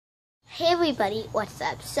Hey everybody, what's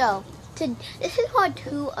up? So, this is part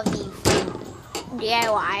 2 of the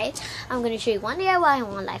DIY. I'm going to show you one DIY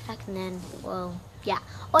and one life hack, and then, well, yeah.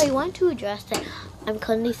 Oh, I want to address that I'm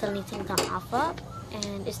currently selling things on offer,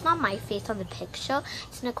 and it's not my face on the picture.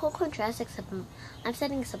 It's Nicole Contreras, except I'm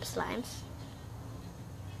setting some slimes.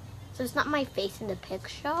 So it's not my face in the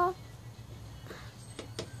picture,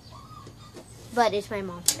 but it's my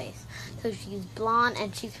mom's face. So she's blonde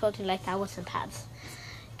and she's floating like that with some pads.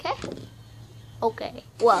 Okay.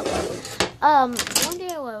 Well, one day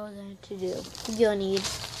what we're going to do, you'll need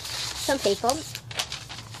some paper.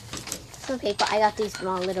 I got these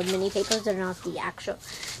small little mini papers. They're not the actual.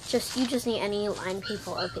 You just need any line paper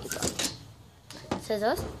or paper.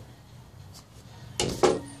 Scissors.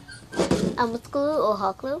 With glue or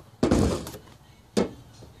hot glue.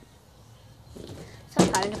 Some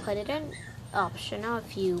powder to put it in. Optional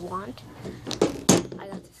if you want. I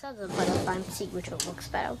got this other, but I'll find see which one looks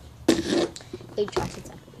better. A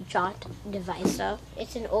jot divisor.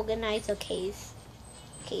 It's an organizer case.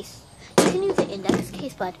 You can use an index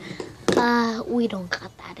case, but we don't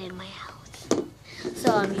got that in my house.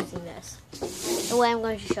 So I'm using this. The way I'm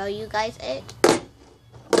going to show you guys it,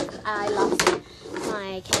 I lost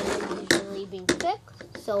my camera usually being thick,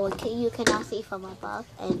 so you cannot see from above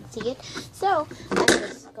and see it. So I'm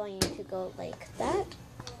just going to go like that.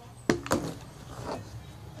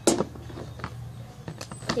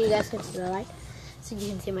 So you guys can see the light, so you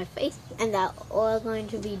can see my face, and that we're going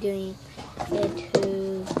to be doing it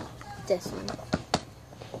to this one,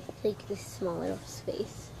 like this small little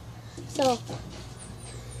space. So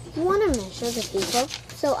you want to measure the paper.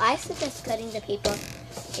 So I suggest cutting the paper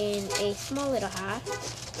in a small little half,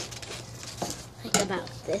 like about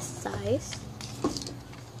this size.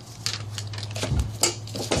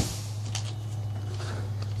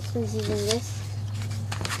 So using this.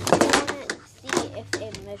 If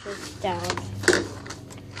it measures down.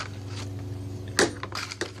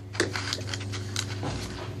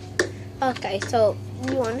 Okay, so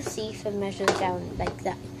you want to see if it measures down like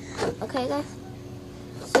that. Okay, guys?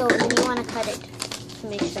 So you want to cut it to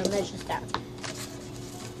make sure it measures down.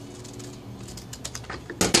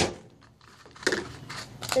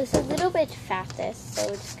 So it's a little bit fastest, so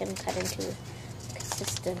we're just going to cut into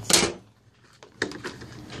consistency.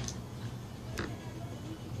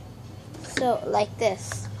 So, like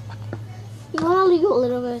this. You want to leave a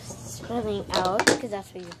little bit spreading out, because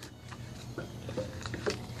that's where you...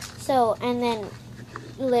 So, and then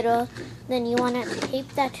you want to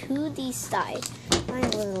tape that to the side. Mine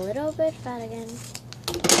was a little bit fat again.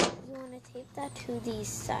 You want to tape that to the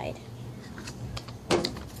side.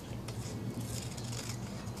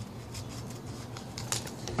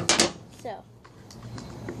 So,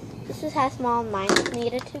 this is how small mine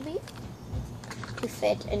needed to be. To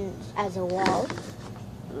fit in as a wall,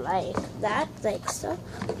 like that, like so.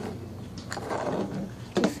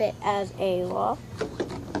 To fit as a wall.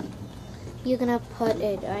 You're gonna put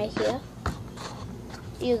it right here.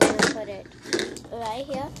 You're gonna put it right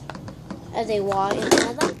here as a wall in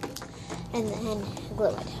front of them, and then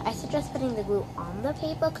glue it. I suggest putting the glue on the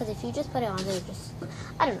paper, because if you just put it on there,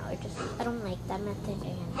 I don't know, I don't like that method,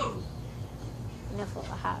 and enough what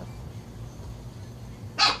I have.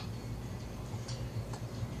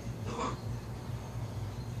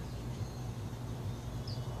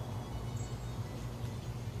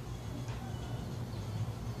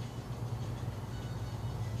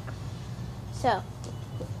 So,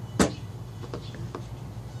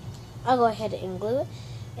 I'll go ahead and glue it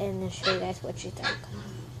and then show you guys what you think.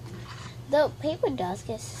 The paper does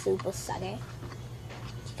get super soggy. You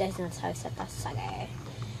guys know how I said that, soggy.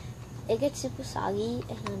 It gets super soggy,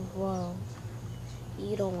 and whoa,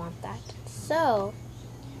 you don't want that. So,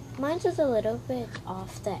 mine's just a little bit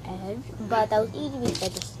off the edge, but that was easy because I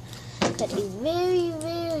just cut a very,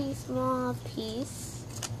 very small piece,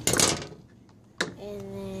 and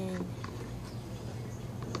then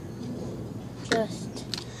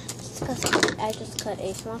I just cut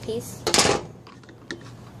a small piece,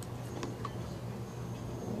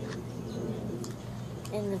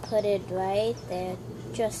 and then put it right there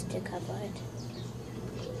just to cover it.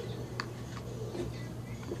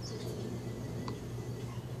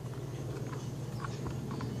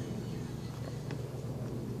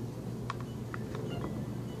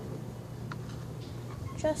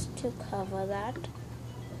 Just to cover that.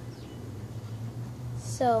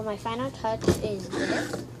 So my final touch is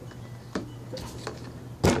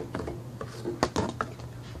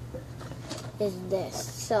this.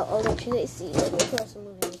 So I'll let you guys see. So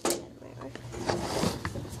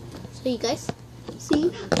you guys see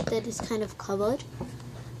that it's kind of covered.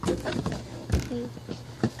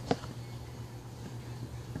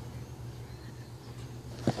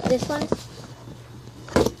 This one's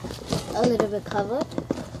a little bit covered.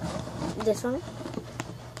 This one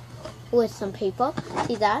with some paper.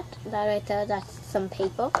 See that? That right there, that's some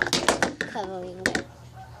paper covering it.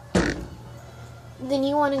 Then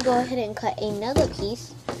you want to go ahead and cut another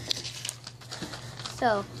piece.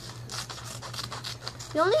 So,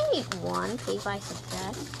 you only need one paper, I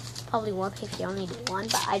suggest. Probably one paper, you only need one,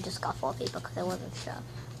 but I just got 4 paper because I wasn't sure.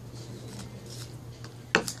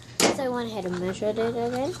 So I went ahead and measured it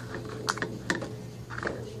again.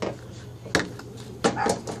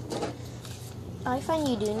 I find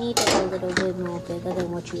you do need it a little bit more bigger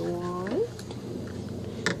than what you want.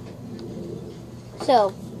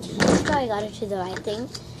 So, after I got it to the right thing,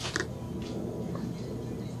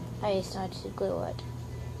 I started to glue it.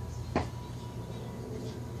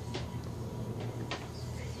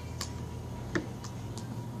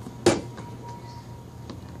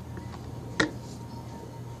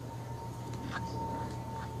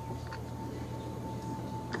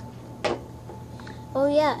 Oh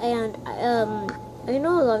yeah, and I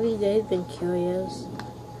know a lot of you guys have been curious,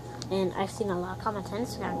 and I've seen a lot of comments on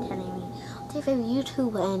Instagram telling me, what's your favorite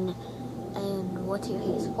YouTube and what's your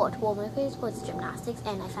favorite sport? Well, my favorite sport is gymnastics,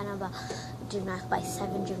 and I found out about Gymnastics by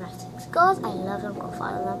 7 Gymnastics Girls. I love them, go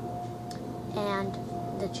follow them. And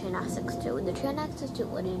the gymnastics too. The gymnastics too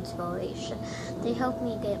were inspiration. They helped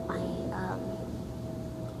me get my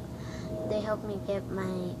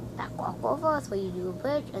back walkover. So you do a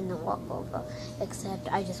bridge and then walk over. Except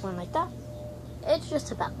I just went like that. It's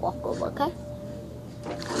just a back walkover, okay?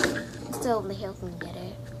 So they helped me get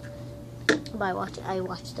it. I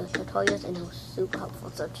watched those tutorials and it was super helpful.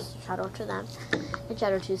 So just shout out to them and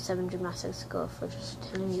shout out to 7 Gymnastics Girls for just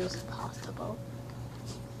telling me it was possible.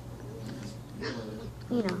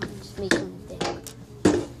 You know, just making me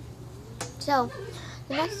think. So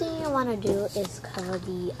the next thing you want to do is cover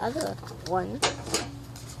the other one.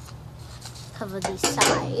 Cover the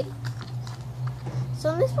side.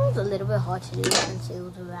 So this one's a little bit hard to do since it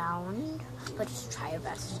was round, but just try your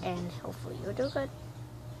best and hopefully you'll do good.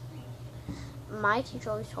 My teacher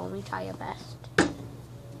always told me try your best.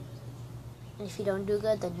 And if you don't do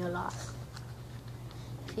good, then you're lost.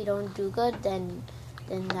 If you don't do good, then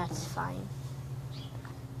that's fine.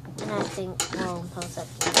 And I think, well, plus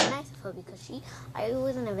that's nice of her because I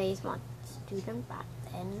wasn't a very smart student back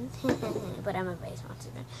then, but I'm a very smart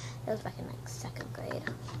student. That was back in like 2nd grade.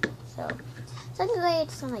 So, 2nd grade,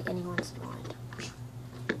 it's not like anyone's smart.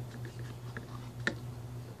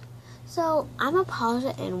 So, I'm gonna pause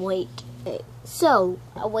it and wait. So,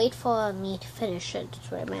 I'll wait for me to finish it.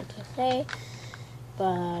 That's what I meant to say.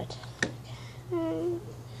 But,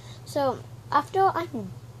 so, after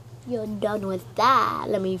you're done with that,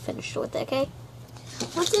 let me finish with it, okay?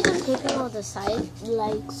 Once you're done taping all the sides,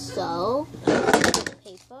 like so,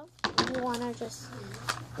 paper, you want to just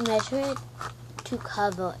measure it to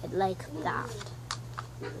cover it like that.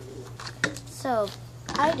 So,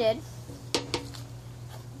 I did.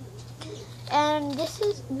 And this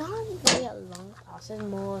is not really a long process,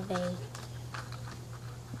 more of a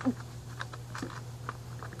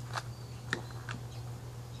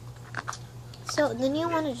so then you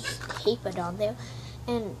want to just tape it on there,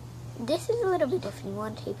 and this is a little bit different. You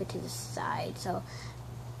want to tape it to the side, so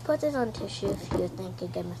put this on tissue if you think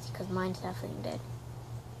it get messy, because mine's definitely did.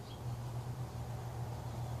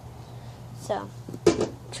 So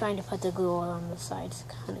trying to put the glue all on the sides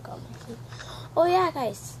kind of got messy. Oh yeah,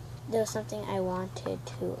 guys, there was something I wanted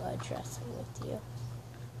to address with you.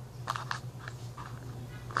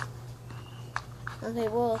 Okay,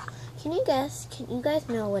 well, can you guys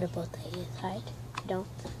know what a birthday is, right? If you don't,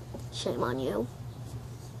 shame on you.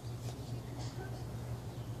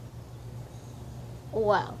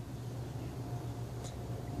 Well,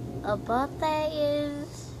 a birthday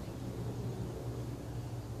is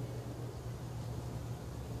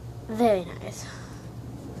very nice.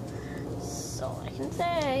 So I can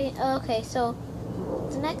say, okay, so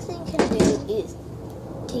the next thing you can do is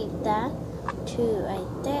tape that to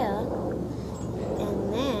right there,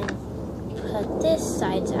 and then put this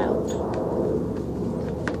sides out,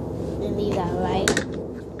 and leave that right,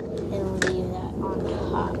 and leave that on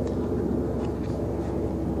top.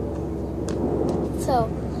 So,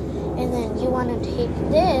 and then you want to tape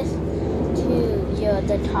this to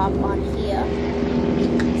the top on here.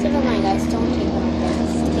 So never mind, guys, don't tape it on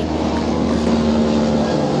this. Tape it on.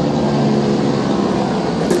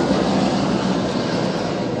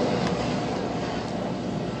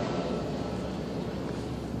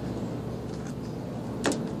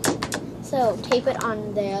 So tape it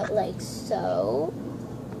on there like so.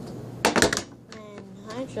 And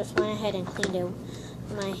I just went ahead and cleaned it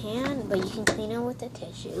with my hand, but you can clean it with the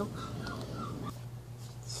tissue.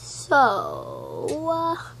 So,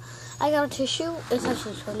 I got a tissue. It's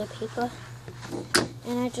actually toilet paper.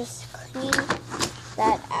 And I just clean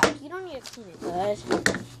that out. You don't need to clean it good.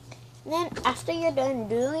 And then after you're done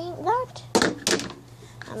doing that,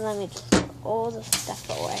 let me just put all the stuff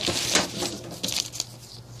away.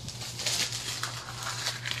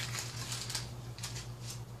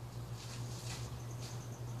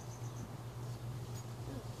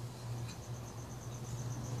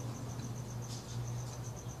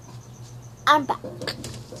 I'm back.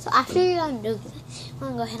 So after you're done doing that, I'm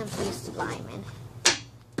going to go ahead and put your slime in.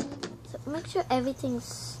 So make sure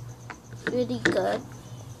everything's really good.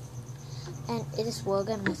 And it is well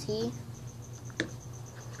messy.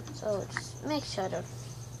 So just make sure to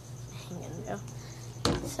hang in there.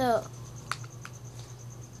 So,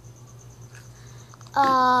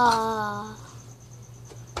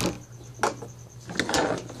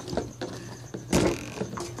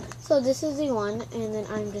 so this is the one, and then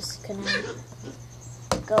I'm just gonna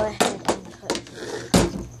go ahead and put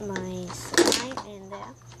my slime in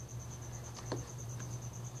there.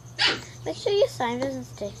 Make sure your slime doesn't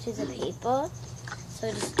stick to the paper.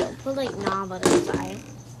 So just don't put like normal slime.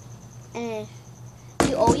 And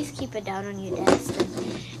you always keep it down on your desk, and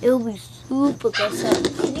it will be super good. So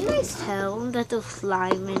can you guys tell that there's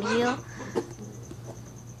slime in here?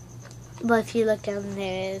 But if you look down,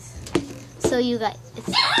 there is. So you got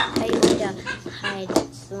it's how you to hide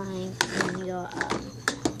slime in your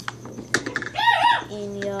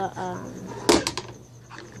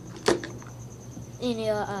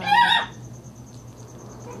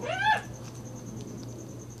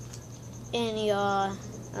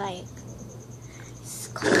like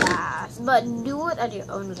class, but do it at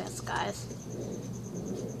your own risk, guys.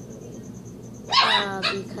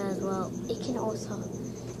 Because well, if you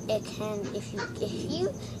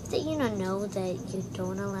know that you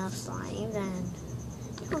don't allow slime, then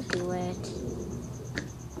don't do it.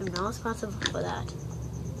 I'm not responsible for that.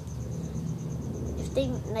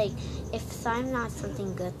 If slime's not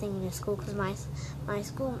something good thing in your school, because my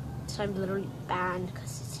school slime's literally banned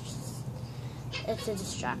because it's a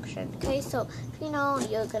distraction. Okay, so if you know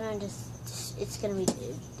you're gonna it's gonna be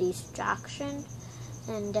a distraction,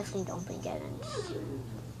 then definitely don't bring it in.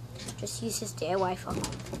 Just use your stay away from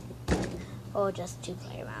home, or just to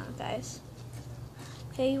play around, guys.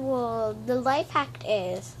 Okay, well the life hack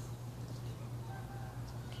is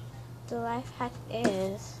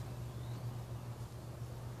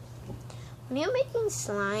when you're making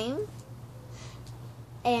slime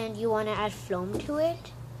and you want to add foam to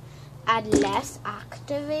it, add less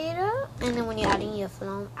activator, and then when you're adding your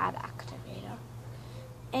foam, add activator.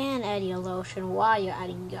 And add your lotion while you're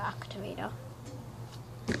adding your activator.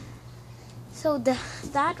 So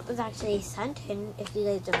that was actually sent in, if you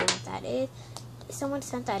guys don't know what that is. Someone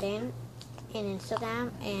sent that in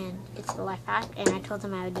Instagram, and it's a life hack, and I told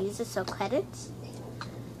them I would use it. So credits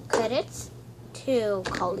to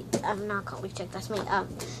not Collie Chick, that's me.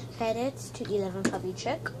 Credits to 11 Puppy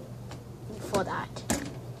Chick for that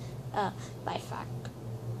life hack.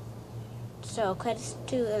 So credits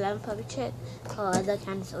to 11 Puppy Chick for the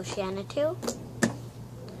Candace Oceana too.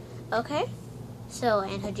 Okay. So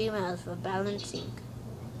and her Gmail is for balancing.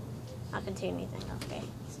 Not gonna say anything. Okay.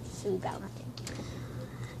 So balancing.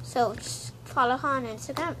 So just follow her on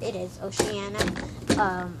Instagram. It is Oceana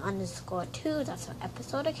 _2. That's her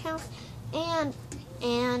episode account. And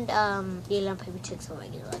 11 Puppy Chick's a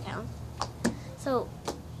regular account. So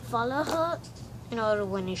follow her in order to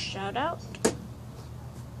win a shout out.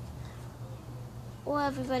 Well,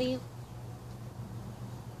 everybody,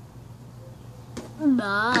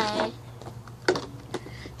 bye.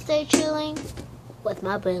 Stay chilling with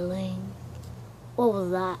my billing. What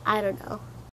was that? I don't know.